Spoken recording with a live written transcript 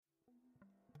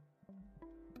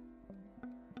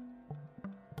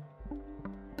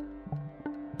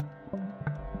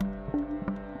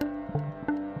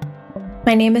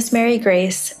My name is Mary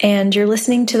Grace, and you're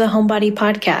listening to the Homebody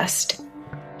Podcast.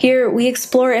 Here, we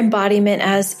explore embodiment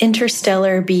as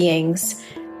interstellar beings,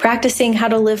 practicing how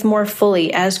to live more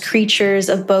fully as creatures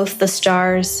of both the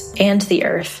stars and the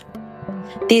earth.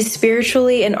 These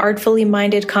spiritually and artfully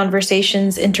minded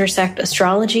conversations intersect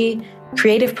astrology,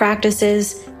 creative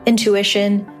practices,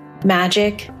 intuition,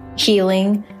 magic,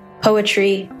 healing,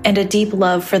 poetry, and a deep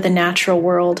love for the natural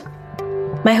world.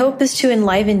 My hope is to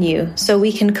enliven you so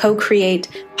we can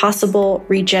co-create possible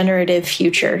regenerative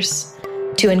futures,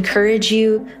 to encourage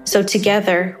you so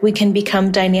together we can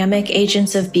become dynamic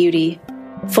agents of beauty,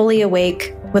 fully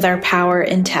awake with our power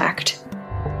intact.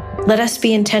 Let us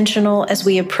be intentional as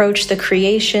we approach the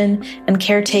creation and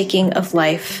caretaking of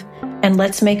life, and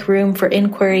let's make room for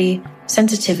inquiry,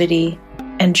 sensitivity,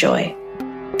 and joy.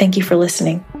 Thank you for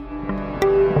listening.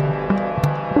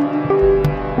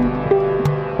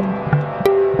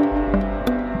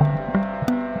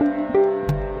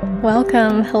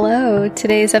 Welcome. Hello.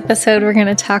 Today's episode, we're going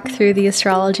to talk through the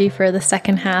astrology for the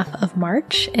second half of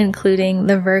March, including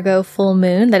the Virgo full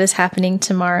moon that is happening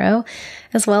tomorrow,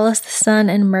 as well as the Sun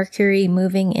and Mercury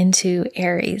moving into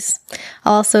Aries.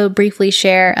 I'll also briefly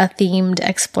share a themed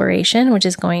exploration, which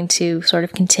is going to sort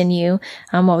of continue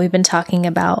what we've been talking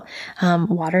about,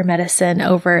 water medicine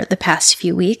over the past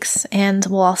few weeks. And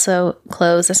we'll also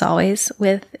close, as always,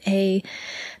 with a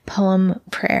poem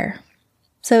prayer.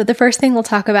 So the first thing we'll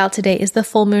talk about today is the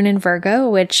full moon in Virgo,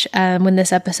 which when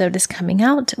this episode is coming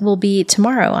out will be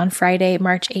tomorrow on Friday,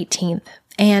 March 18th.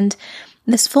 And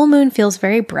this full moon feels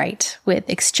very bright with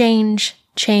exchange,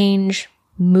 change,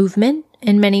 movement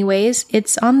in many ways.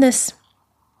 It's on this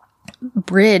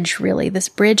bridge, really, this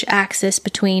bridge axis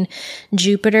between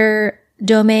Jupiter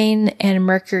domain and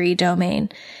Mercury domain.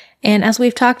 And as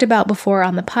we've talked about before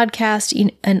on the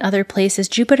podcast and other places,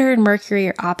 Jupiter and Mercury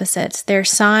are opposites. Their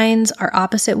signs are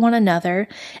opposite one another,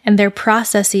 and their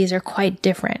processes are quite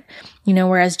different.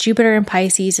 Whereas Jupiter in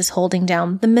Pisces is holding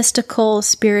down the mystical,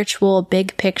 spiritual,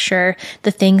 big picture,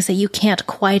 the things that you can't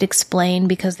quite explain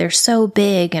because they're so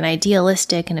big and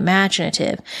idealistic and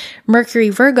imaginative. Mercury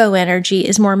Virgo energy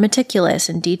is more meticulous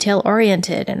and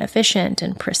detail-oriented and efficient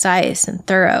and precise and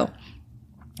thorough.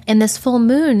 And this full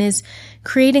moon is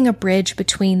creating a bridge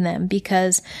between them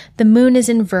because the moon is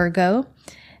in Virgo,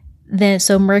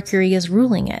 so Mercury is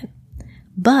ruling it.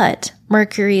 But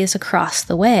Mercury is across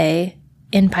the way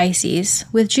in Pisces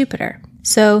with Jupiter.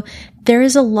 So there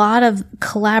is a lot of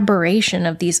collaboration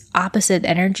of these opposite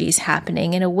energies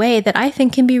happening in a way that I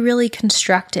think can be really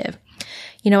constructive.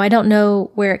 I don't know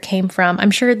where it came from.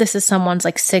 I'm sure this is someone's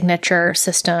signature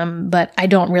system, but I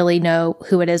don't really know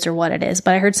who it is or what it is.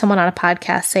 But I heard someone on a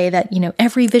podcast say that,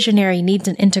 every visionary needs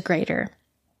an integrator.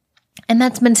 And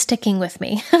that's been sticking with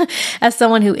me. As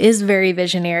someone who is very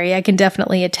visionary, I can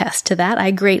definitely attest to that.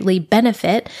 I greatly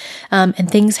benefit, and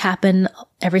things happen,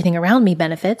 everything around me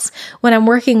benefits. When I'm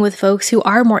working with folks who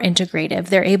are more integrative,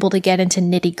 they're able to get into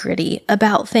nitty-gritty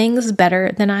about things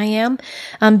better than I am,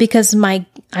 because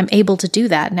I'm able to do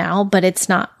that now, but it's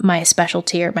not my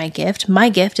specialty or my gift. My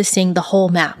gift is seeing the whole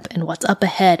map and what's up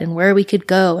ahead and where we could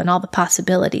go and all the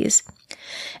possibilities.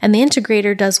 And the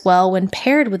integrator does well when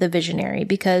paired with a visionary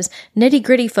because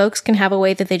nitty-gritty folks can have a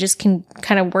way that they just can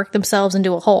kind of work themselves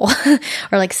into a hole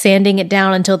or sanding it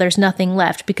down until there's nothing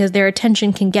left because their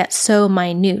attention can get so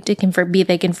minute. They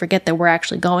can forget that we're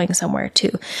actually going somewhere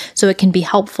too. So it can be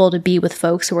helpful to be with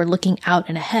folks who are looking out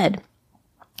and ahead.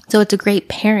 So it's a great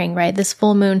pairing, right? This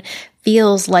full moon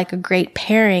feels like a great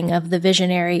pairing of the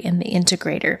visionary and the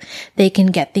integrator. They can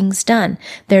get things done.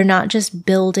 They're not just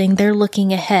building, they're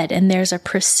looking ahead. And there's a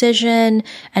precision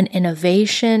and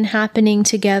innovation happening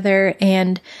together.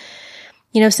 And,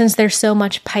 since there's so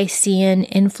much Piscean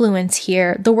influence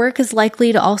here, the work is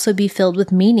likely to also be filled with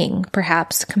meaning,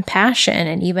 perhaps compassion,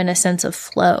 and even a sense of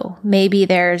flow. Maybe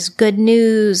there's good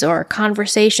news or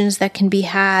conversations that can be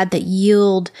had that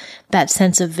yield that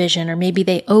sense of vision, or maybe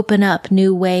they open up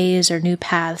new ways or new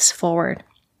paths forward.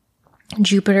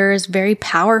 Jupiter is very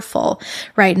powerful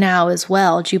right now as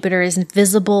well. Jupiter is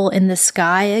visible in the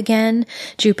sky again.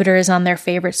 Jupiter is on their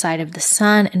favorite side of the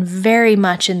sun and very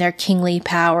much in their kingly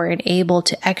power and able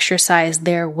to exercise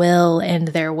their will and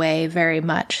their way very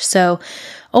much. So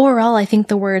overall, I think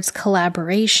the words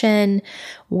collaboration,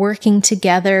 working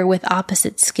together with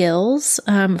opposite skills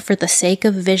for the sake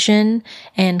of vision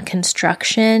and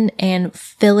construction and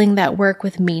filling that work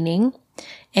with meaning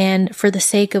and for the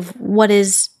sake of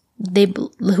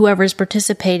whoever's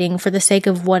participating for the sake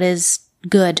of what is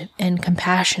good and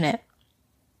compassionate.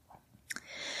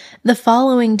 The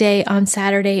following day, on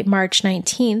Saturday, March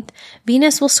 19th,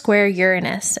 Venus will square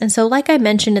Uranus. And so like I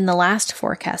mentioned in the last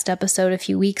forecast episode a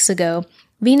few weeks ago,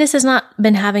 Venus has not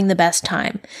been having the best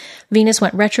time. Venus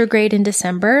went retrograde in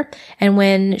December, and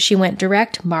when she went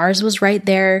direct, Mars was right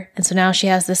there. And so now she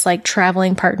has this like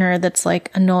traveling partner that's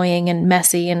like annoying and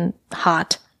messy and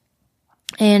hot.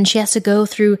 And she has to go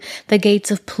through the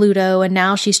gates of Pluto, and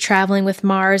now she's traveling with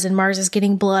Mars, and Mars is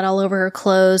getting blood all over her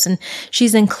clothes, and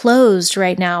she's enclosed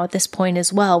right now at this point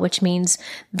as well, which means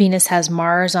Venus has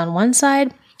Mars on one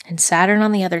side and Saturn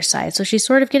on the other side. So she's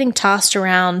sort of getting tossed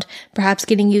around, perhaps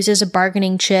getting used as a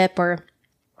bargaining chip, or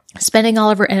spending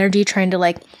all of her energy trying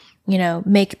to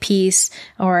make peace,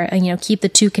 or, keep the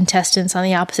two contestants on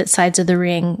the opposite sides of the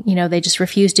ring. They just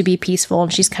refuse to be peaceful,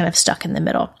 and she's kind of stuck in the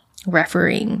middle,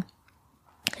 refereeing.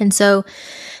 And so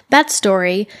that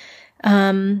story,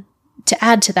 to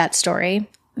add to that story,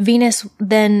 Venus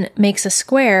then makes a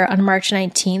square on March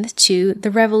 19th to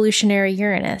the revolutionary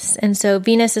Uranus. And so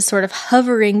Venus is sort of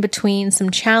hovering between some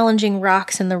challenging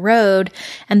rocks in the road,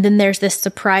 and then there's this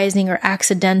surprising or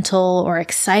accidental or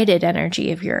excited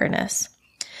energy of Uranus.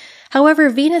 However,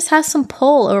 Venus has some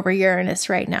pull over Uranus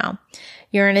right now.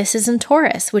 Uranus is in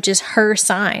Taurus, which is her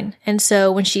sign. And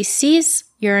so when she sees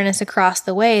Uranus across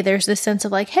the way, there's this sense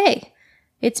of like, hey,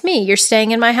 it's me. You're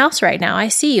staying in my house right now. I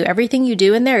see you. Everything you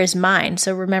do in there is mine.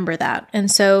 So remember that.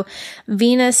 And so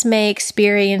Venus may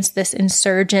experience this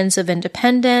insurgence of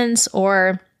independence,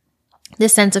 or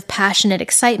this sense of passionate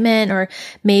excitement, or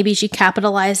maybe she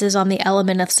capitalizes on the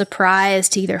element of surprise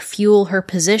to either fuel her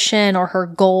position or her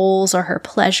goals or her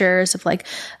pleasures of like,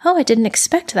 oh, I didn't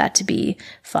expect that to be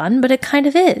fun, but it kind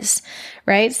of is,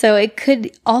 right? So it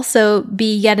could also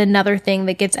be yet another thing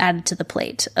that gets added to the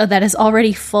plate that is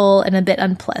already full and a bit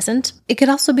unpleasant. It could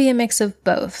also be a mix of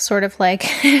both, sort of like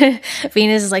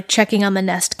Venus is like checking on the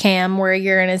Nest Cam where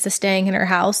Uranus is staying in her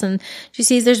house, and she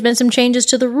sees there's been some changes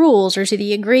to the rules or to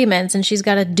the agreements, and she's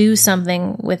got to do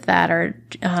something with that, or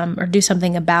do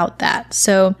something about that.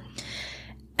 So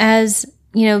as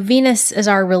Venus is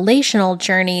our relational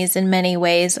journeys in many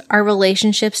ways, our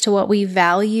relationships to what we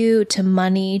value, to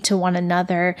money, to one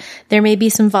another. There may be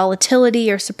some volatility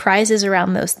or surprises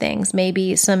around those things,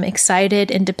 maybe some excited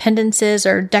independences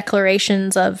or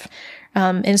declarations of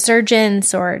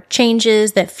insurgence or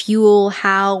changes that fuel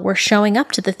how we're showing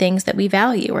up to the things that we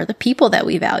value or the people that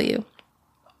we value.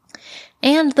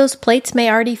 And those plates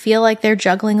may already feel like they're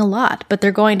juggling a lot, but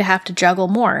they're going to have to juggle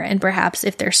more. And perhaps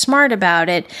if they're smart about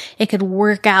it, it could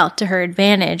work out to her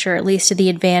advantage, or at least to the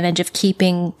advantage of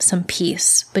keeping some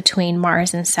peace between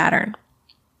Mars and Saturn.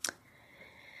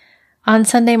 On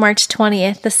Sunday, March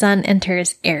 20th, the sun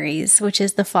enters Aries, which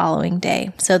is the following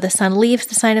day. So the sun leaves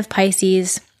the sign of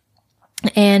Pisces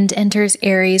and enters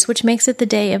Aries, which makes it the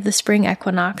day of the spring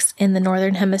equinox in the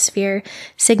northern hemisphere,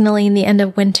 signaling the end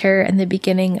of winter and the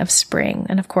beginning of spring.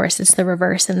 And of course, it's the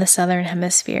reverse in the southern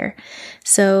hemisphere.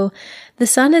 So the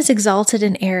sun is exalted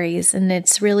in Aries, and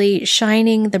it's really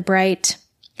shining the bright,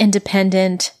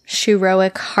 independent,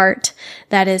 heroic heart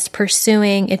that is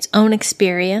pursuing its own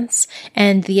experience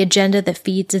and the agenda that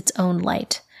feeds its own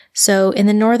light. So in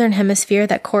the northern hemisphere,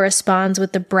 that corresponds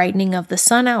with the brightening of the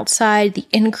sun outside, the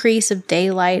increase of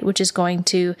daylight, which is going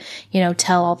to,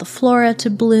 tell all the flora to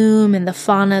bloom and the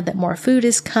fauna that more food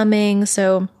is coming.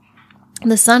 So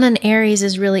the sun in Aries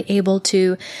is really able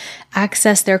to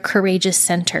access their courageous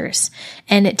centers,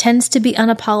 and it tends to be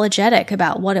unapologetic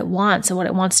about what it wants and what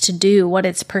it wants to do, what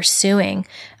it's pursuing.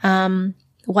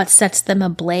 What sets them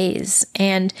ablaze.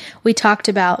 And we talked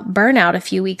about burnout a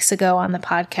few weeks ago on the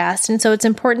podcast. And so it's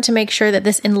important to make sure that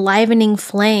this enlivening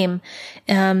flame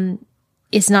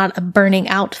is not a burning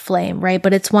out flame, right?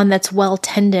 But it's one that's well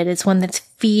tended. It's one that's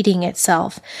feeding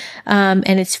itself. And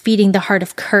it's feeding the heart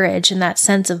of courage and that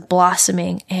sense of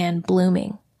blossoming and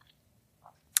blooming.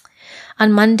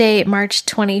 On Monday, March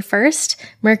 21st,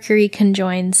 Mercury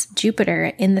conjoins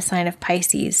Jupiter in the sign of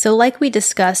Pisces. So like we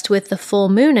discussed with the full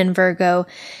moon in Virgo,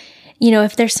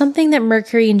 if there's something that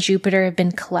Mercury and Jupiter have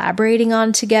been collaborating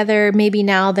on together, maybe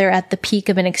now they're at the peak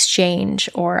of an exchange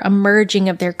or a merging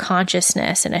of their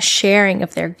consciousness and a sharing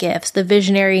of their gifts. The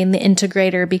visionary and the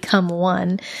integrator become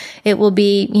one. It will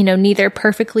be, neither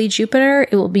perfectly Jupiter.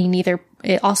 It will be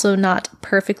also not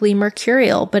perfectly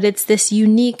mercurial, but it's this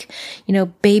unique,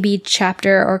 baby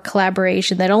chapter or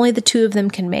collaboration that only the two of them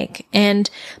can make. And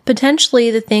potentially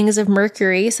the things of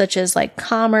Mercury, such as like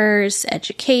commerce,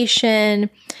 education,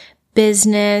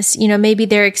 business, maybe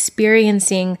they're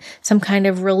experiencing some kind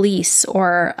of release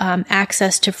or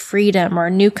access to freedom or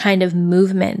a new kind of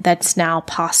movement that's now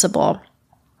possible,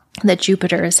 that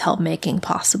Jupiter is help making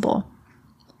possible.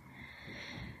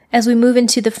 As we move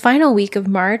into the final week of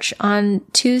March, on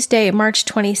Tuesday, March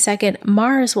 22nd,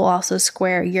 Mars will also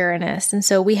square Uranus. And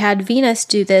so we had Venus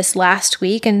do this last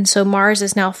week, and so Mars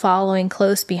is now following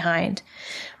close behind.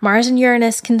 Mars and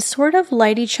Uranus can sort of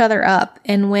light each other up.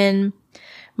 And when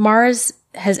Mars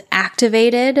has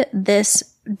activated this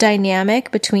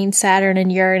dynamic between Saturn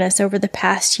and Uranus over the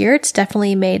past year, it's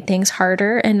definitely made things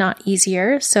harder and not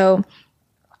easier. So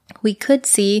we could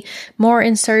see more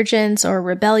insurgents or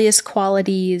rebellious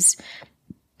qualities,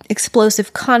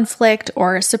 explosive conflict,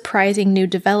 or surprising new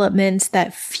developments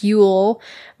that fuel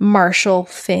martial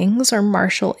things or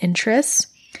martial interests.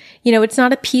 It's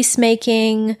not a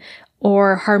peacemaking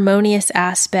or harmonious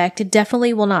aspect. It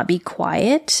definitely will not be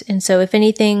quiet. And so if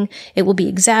anything, it will be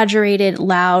exaggerated,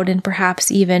 loud, and perhaps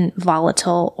even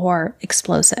volatile or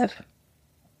explosive.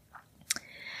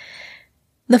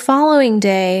 The following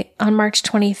day, on March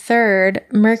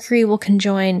 23rd, Mercury will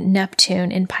conjoin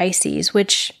Neptune in Pisces,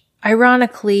 which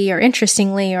ironically or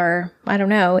interestingly, or I don't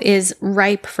know, is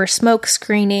ripe for smoke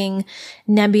screening,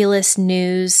 nebulous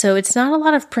news. So it's not a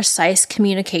lot of precise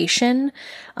communication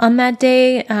on that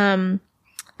day.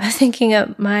 I was thinking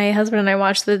of my husband and I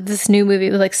watched this new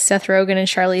movie with like Seth Rogen and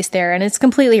Charlize Theron. It's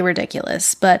completely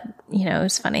ridiculous, but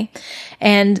it's funny.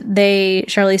 And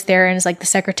Charlize Theron is like the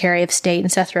Secretary of State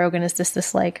and Seth Rogen is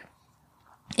this like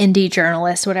indie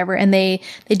journalist, whatever. And they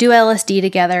do LSD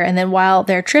together. And then while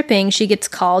they're tripping, she gets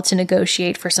called to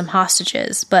negotiate for some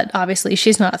hostages, but obviously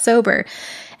she's not sober.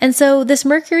 And so this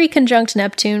Mercury conjunct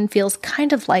Neptune feels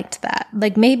kind of like that.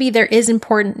 Like maybe there is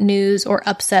important news or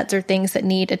upsets or things that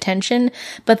need attention,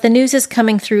 but the news is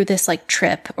coming through this like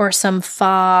trip or some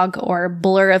fog or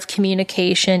blur of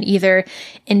communication, either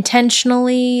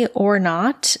intentionally or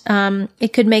not.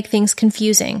 It could make things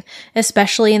confusing,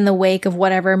 especially in the wake of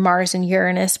whatever Mars and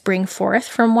Uranus bring forth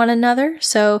from one another.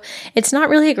 So it's not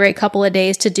really a great couple of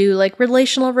days to do like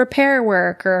relational repair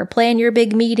work or plan your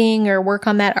big meeting or work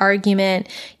on that argument.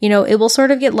 It will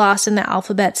sort of get lost in the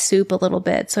alphabet soup a little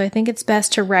bit. So I think it's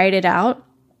best to write it out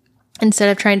instead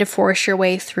of trying to force your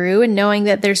way through and knowing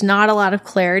that there's not a lot of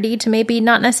clarity to maybe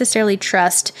not necessarily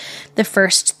trust the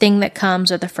first thing that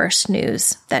comes or the first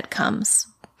news that comes.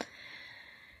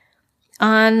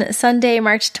 On Sunday,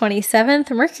 March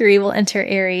 27th, Mercury will enter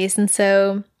Aries. And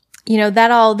so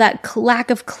that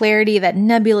lack of clarity, that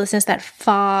nebulousness, that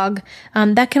fog,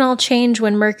 that can all change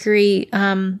when Mercury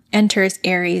enters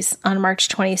Aries on March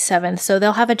 27th. So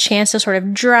they'll have a chance to sort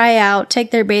of dry out,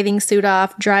 take their bathing suit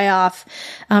off, dry off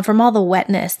from all the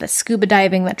wetness, that scuba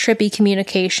diving, that trippy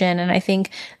communication. And I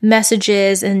think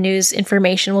messages and news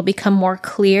information will become more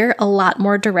clear, a lot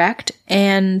more direct,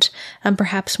 and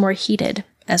perhaps more heated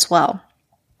as well.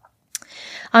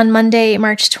 On Monday,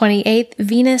 March 28th,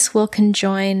 Venus will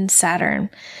conjoin Saturn.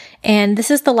 And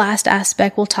this is the last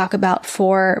aspect we'll talk about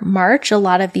for March. A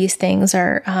lot of these things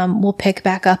we'll pick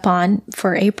back up on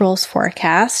for April's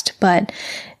forecast, but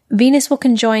Venus will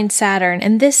conjoin Saturn,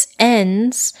 and this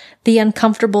ends the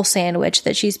uncomfortable sandwich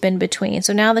that she's been between.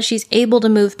 So now that she's able to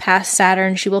move past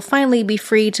Saturn, she will finally be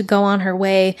free to go on her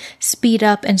way, speed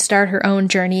up, and start her own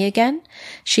journey again.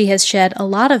 She has shed a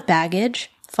lot of baggage,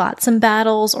 fought some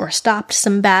battles or stopped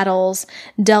some battles,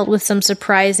 dealt with some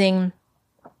surprising,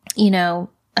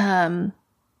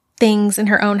 things in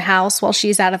her own house while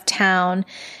she's out of town.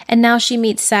 And now she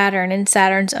meets Saturn in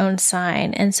Saturn's own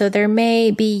sign. And so there may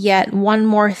be yet one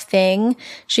more thing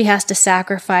she has to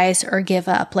sacrifice or give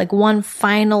up, like one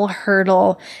final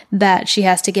hurdle that she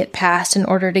has to get past in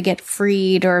order to get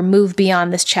freed or move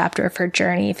beyond this chapter of her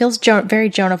journey. It feels very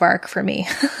Joan of Arc for me.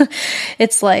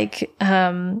 It's like,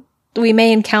 we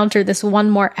may encounter this one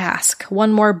more ask,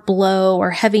 one more blow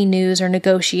or heavy news or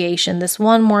negotiation, this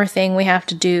one more thing we have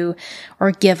to do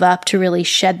or give up to really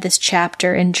shed this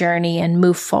chapter and journey and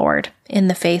move forward in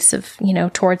the face of,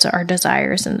 towards our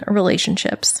desires and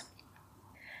relationships.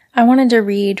 I wanted to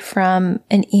read from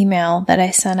an email that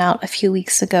I sent out a few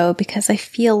weeks ago because I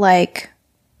feel like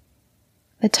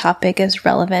the topic is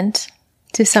relevant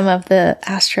to some of the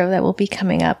astro that will be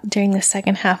coming up during the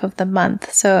second half of the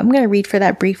month. So I'm going to read for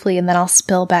that briefly and then I'll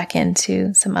spill back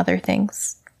into some other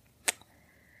things.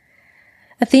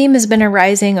 A theme has been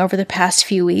arising over the past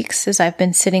few weeks as I've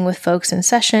been sitting with folks in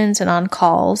sessions and on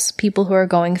calls, people who are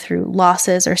going through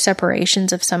losses or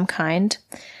separations of some kind.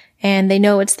 And they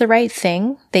know it's the right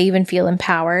thing. They even feel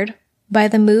empowered by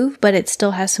the move, but it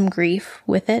still has some grief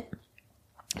with it.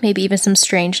 Maybe even some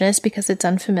strangeness because it's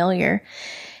unfamiliar.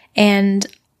 And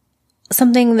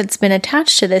something that's been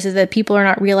attached to this is that people are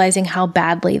not realizing how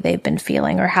badly they've been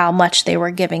feeling or how much they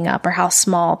were giving up or how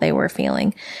small they were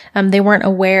feeling. They weren't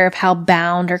aware of how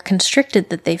bound or constricted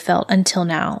that they felt until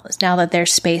now that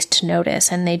there's space to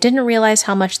notice. And they didn't realize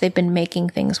how much they've been making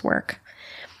things work.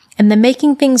 And the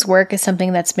making things work is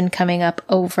something that's been coming up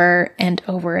over and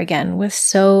over again with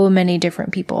so many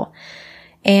different people.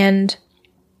 And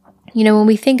when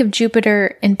we think of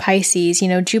Jupiter in Pisces,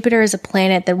 Jupiter is a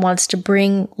planet that wants to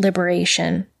bring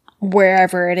liberation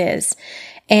wherever it is.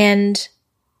 And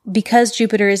because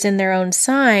Jupiter is in their own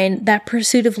sign, that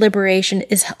pursuit of liberation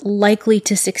is likely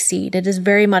to succeed. It is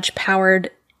very much powered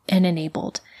and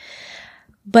enabled.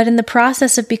 But in the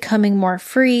process of becoming more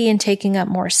free and taking up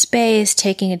more space,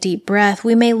 taking a deep breath,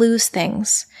 we may lose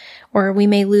things. Or we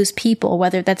may lose people,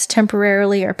 whether that's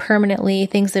temporarily or permanently,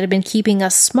 things that have been keeping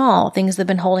us small, things that have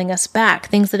been holding us back,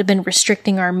 things that have been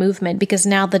restricting our movement, because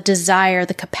now the desire,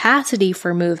 the capacity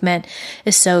for movement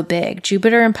is so big.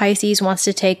 Jupiter in Pisces wants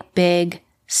to take big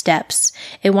steps.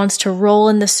 It wants to roll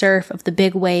in the surf of the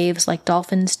big waves like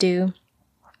dolphins do.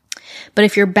 But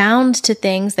if you're bound to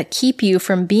things that keep you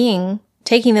from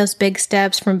taking those big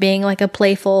steps, from being like a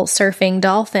playful surfing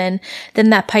dolphin, then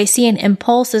that Piscean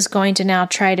impulse is going to now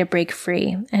try to break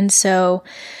free. And so,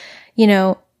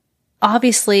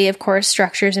 obviously, of course,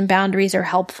 structures and boundaries are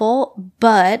helpful,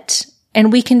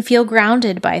 and we can feel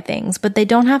grounded by things, but they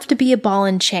don't have to be a ball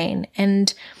and chain.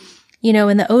 And,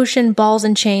 in the ocean, balls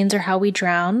and chains are how we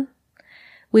drown.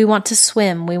 We want to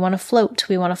swim, we want to float,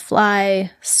 we want to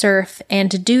fly, surf, and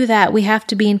to do that, we have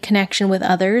to be in connection with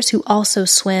others who also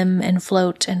swim and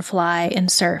float and fly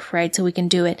and surf, right? So we can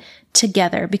do it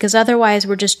together, because otherwise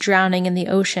we're just drowning in the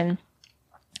ocean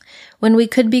when we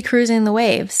could be cruising the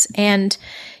waves. And,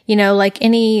 like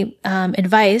any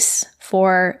advice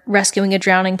for rescuing a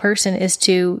drowning person is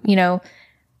to,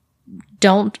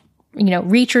 don't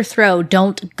reach or throw,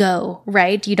 don't go,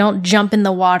 right? You don't jump in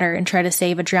the water and try to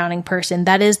save a drowning person.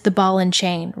 That is the ball and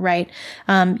chain, right?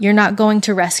 You're not going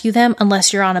to rescue them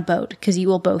unless you're on a boat, because you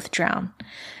will both drown.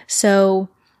 So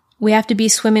we have to be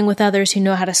swimming with others who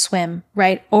know how to swim,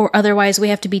 right? Or otherwise we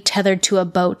have to be tethered to a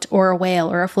boat or a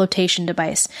whale or a flotation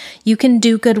device. You can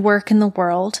do good work in the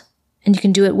world and you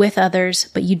can do it with others,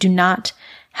 but you do not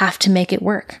have to make it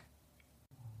work.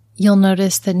 You'll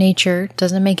notice that nature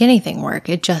doesn't make anything work.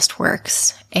 It just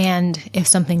works. And if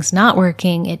something's not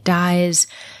working, it dies,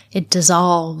 it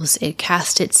dissolves, it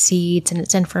casts its seeds and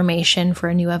its information for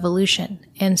a new evolution.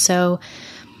 And so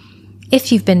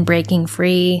if you've been breaking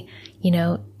free,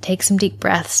 take some deep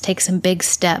breaths, take some big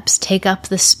steps, take up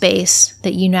the space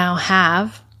that you now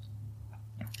have.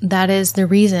 That is the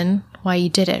reason why you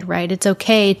did it, right? It's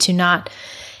okay to not...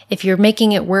 If you're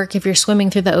making it work, if you're swimming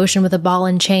through the ocean with a ball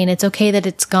and chain, it's okay that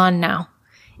it's gone now,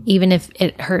 even if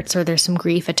it hurts or there's some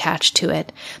grief attached to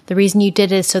it. The reason you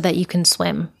did it is so that you can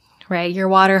swim, right? Your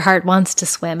water heart wants to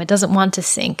swim. It doesn't want to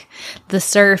sink. The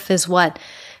surf is what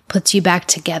puts you back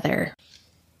together.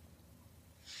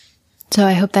 So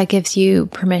I hope that gives you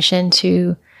permission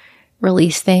to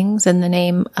release things in the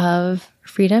name of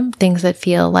freedom, things that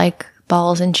feel like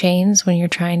balls and chains when you're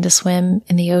trying to swim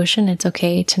in the ocean. It's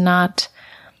okay to not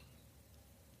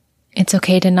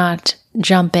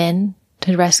jump in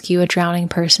to rescue a drowning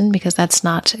person, because that's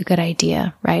not a good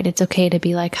idea, right? It's okay to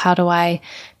be like, how do I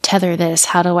tether this?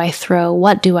 How do I throw?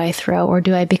 What do I throw? Or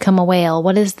do I become a whale?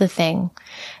 What is the thing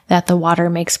that the water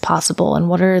makes possible? And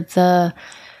what are the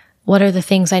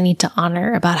things I need to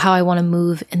honor about how I want to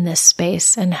move in this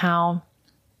space? And how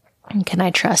can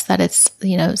I trust that it's,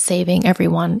 saving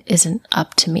everyone isn't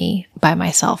up to me by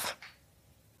myself?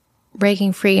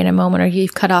 Breaking free in a moment, or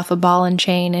you've cut off a ball and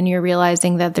chain and you're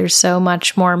realizing that there's so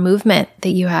much more movement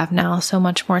that you have now, so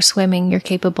much more swimming you're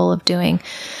capable of doing,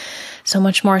 so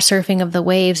much more surfing of the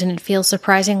waves, and it feels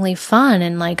surprisingly fun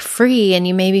and like free, and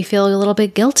you maybe feel a little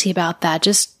bit guilty about that.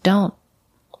 Just don't.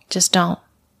 Just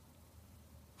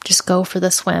go for the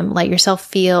swim. Let yourself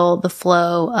feel the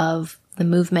flow of the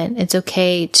movement. It's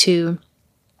okay to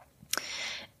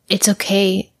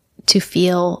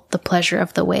feel the pleasure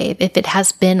of the wave. If it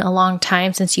has been a long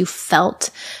time since you felt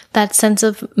that sense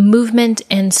of movement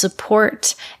and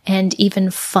support and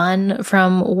even fun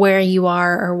from where you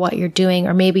are or what you're doing,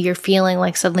 or maybe you're feeling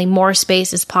like suddenly more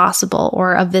space is possible,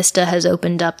 or a vista has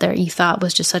opened up there you thought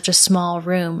was just such a small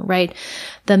room, right?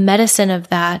 The medicine of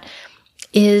that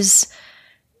is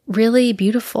really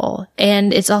beautiful.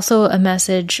 And it's also a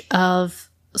message of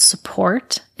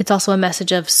support. It's also a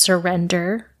message of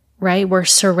surrender, right? We're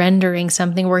surrendering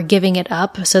something, we're giving it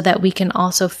up so that we can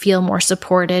also feel more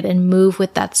supported and move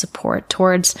with that support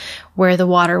towards where the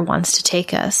water wants to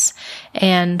take us.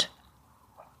 And,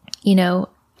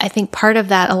 I think part of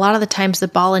that, a lot of the times the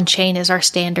ball and chain is our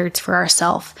standards for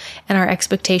ourselves and our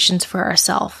expectations for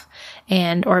ourselves,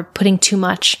 and or putting too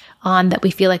much on that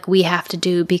we feel like we have to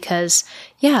do because,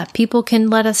 yeah, people can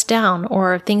let us down,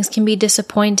 or things can be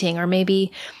disappointing, or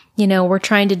maybe, we're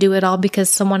trying to do it all because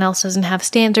someone else doesn't have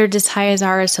standards as high as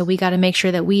ours, so we got to make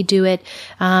sure that we do it.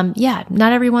 Not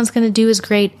everyone's going to do as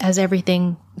great as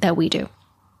everything that we do.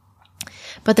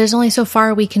 But there's only so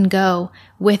far we can go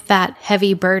with that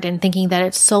heavy burden, thinking that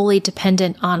it's solely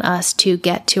dependent on us to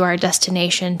get to our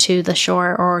destination, to the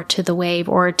shore or to the wave,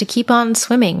 or to keep on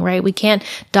swimming, right? We can't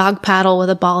dog paddle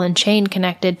with a ball and chain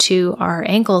connected to our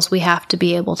ankles. We have to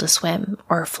be able to swim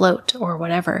or float or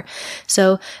whatever.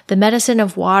 So the medicine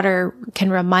of water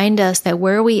can remind us that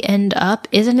where we end up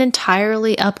isn't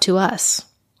entirely up to us,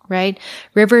 right?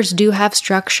 Rivers do have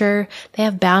structure. They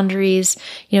have boundaries.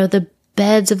 The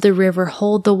beds of the river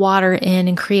hold the water in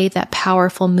and create that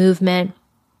powerful movement.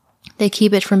 They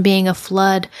keep it from being a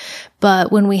flood.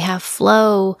 But when we have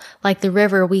flow, like the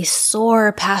river, we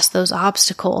soar past those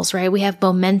obstacles, right? We have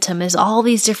momentum as all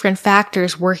these different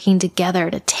factors working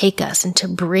together to take us and to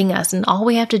bring us. And all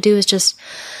we have to do is just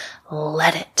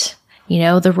let it.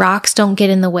 The rocks don't get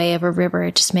in the way of a river.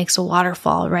 It just makes a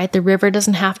waterfall, right? The river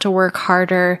doesn't have to work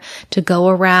harder to go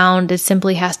around. It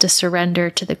simply has to surrender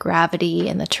to the gravity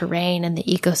and the terrain and the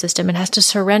ecosystem. It has to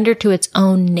surrender to its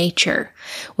own nature,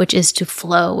 which is to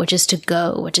flow, which is to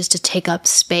go, which is to take up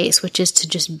space, which is to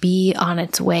just be on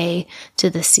its way to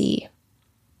the sea.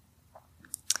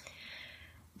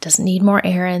 It doesn't need more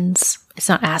errands. It's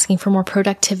not asking for more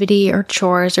productivity or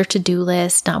chores or to-do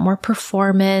lists, not more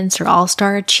performance or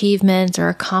all-star achievements or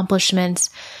accomplishments,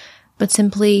 but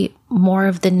simply more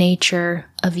of the nature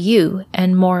of you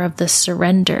and more of the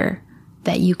surrender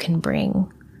that you can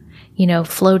bring.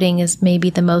 Floating is maybe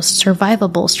the most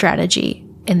survivable strategy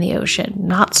in the ocean.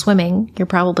 Not swimming. You're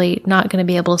probably not going to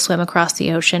be able to swim across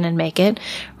the ocean and make it,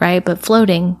 right? But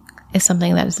floating is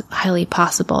something that is highly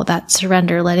possible. That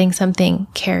surrender, letting something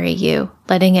carry you,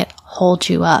 letting it hold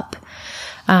you up.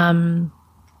 And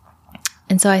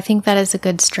so I think that is a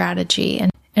good strategy.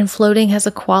 And floating has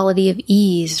a quality of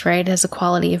ease, right? It has a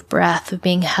quality of breath, of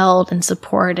being held and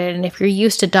supported. And if you're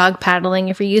used to dog paddling,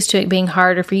 if you're used to it being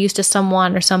hard, or if you're used to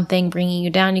someone or something bringing you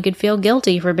down, you could feel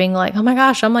guilty for being like, oh my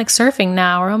gosh, I'm like surfing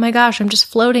now, or oh my gosh, I'm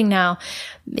just floating now.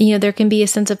 There can be a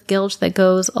sense of guilt that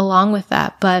goes along with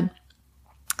that, but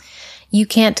you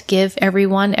can't give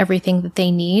everyone everything that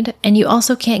they need, and you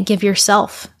also can't give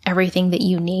yourself everything that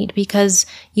you need because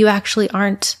you actually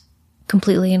aren't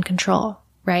completely in control,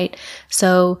 right?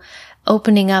 So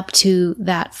opening up to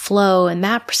that flow in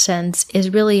that sense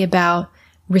is really about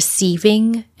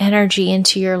receiving energy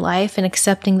into your life and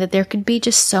accepting that there could be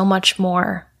just so much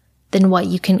more than what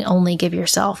you can only give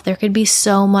yourself. There could be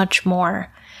so much more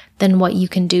than what you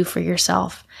can do for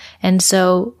yourself. And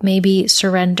so maybe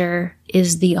surrender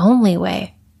is the only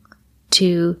way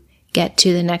to get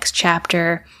to the next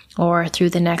chapter or through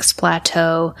the next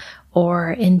plateau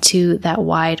or into that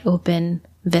wide open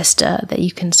vista that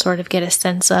you can sort of get a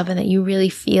sense of and that you really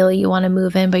feel you want to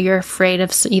move in, but you're afraid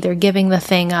of either giving the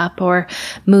thing up or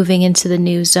moving into the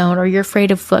new zone, or you're afraid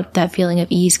of what that feeling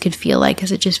of ease could feel like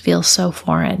because it just feels so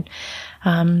foreign.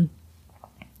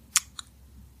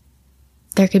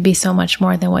 There could be so much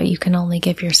more than what you can only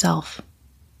give yourself.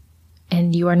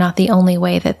 And you are not the only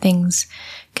way that things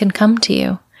can come to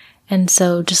you. And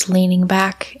so just leaning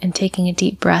back and taking a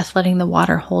deep breath, letting the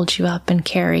water hold you up and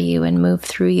carry you and move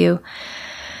through you.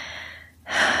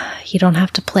 You don't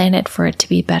have to plan it for it to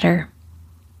be better.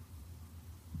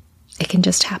 It can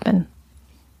just happen.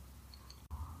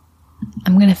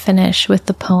 I'm going to finish with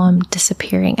the poem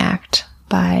Disappearing Act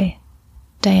by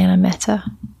Diana Mehta.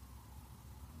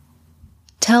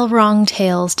 Tell wrong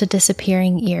tales to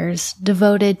disappearing ears,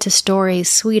 devoted to stories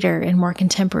sweeter and more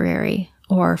contemporary,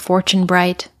 or fortune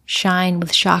bright, shine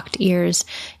with shocked ears,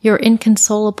 your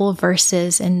inconsolable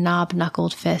verses and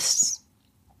knob-knuckled fists.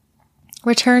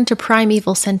 Return to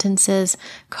primeval sentences,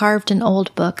 carved in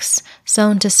old books,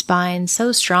 sewn to spines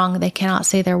so strong they cannot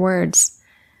say their words.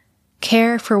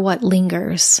 Care for what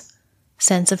lingers,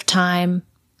 sense of time,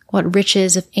 what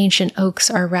riches of ancient oaks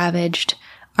are ravaged,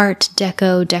 Art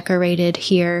Deco decorated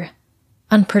here.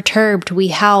 Unperturbed, we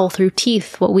howl through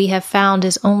teeth. What we have found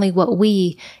is only what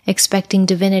we, expecting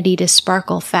divinity to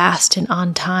sparkle fast and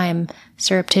on time,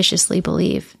 surreptitiously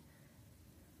believe.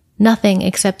 Nothing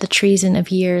except the treason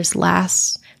of years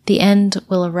lasts. The end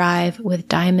will arrive with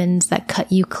diamonds that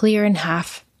cut you clear in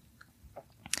half.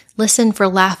 Listen for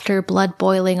laughter, blood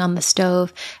boiling on the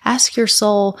stove. Ask your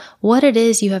soul what it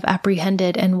is you have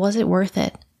apprehended, and was it worth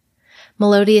it?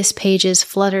 Melodious pages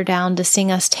flutter down to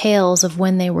sing us tales of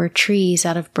when they were trees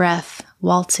out of breath,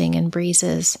 waltzing in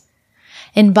breezes.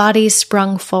 In bodies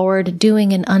sprung forward,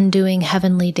 doing and undoing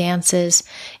heavenly dances,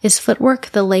 is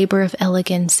footwork the labor of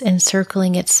elegance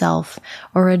encircling itself,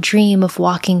 or a dream of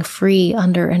walking free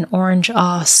under an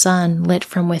orange-awe sun lit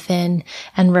from within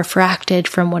and refracted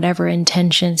from whatever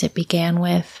intentions it began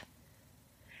with?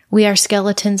 We are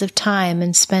skeletons of time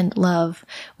and spent love.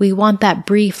 We want that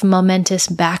brief, momentous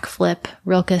backflip,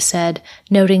 Rilke said,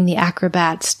 noting the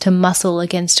acrobats to muscle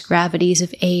against gravities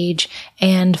of age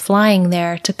and flying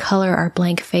there to color our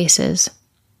blank faces.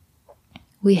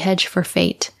 We hedge for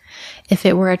fate. If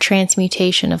it were a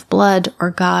transmutation of blood or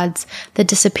gods, the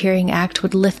disappearing act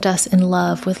would lift us in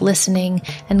love with listening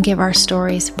and give our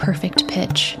stories perfect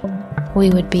pitch. We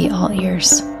would be all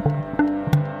ears.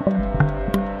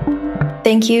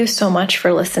 Thank you so much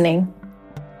for listening.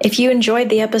 If you enjoyed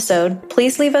the episode,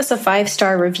 please leave us a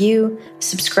 5-star review,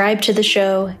 subscribe to the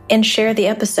show, and share the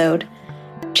episode.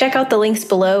 Check out the links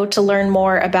below to learn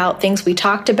more about things we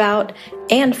talked about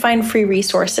and find free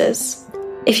resources.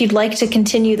 If you'd like to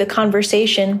continue the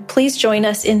conversation, please join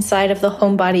us inside of the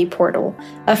Homebody Portal,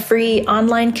 a free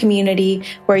online community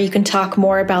where you can talk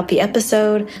more about the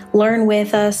episode, learn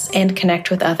with us, and connect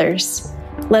with others.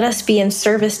 Let us be in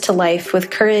service to life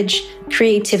with courage,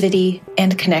 creativity,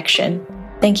 and connection.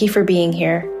 Thank you for being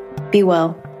here. Be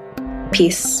well.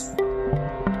 Peace.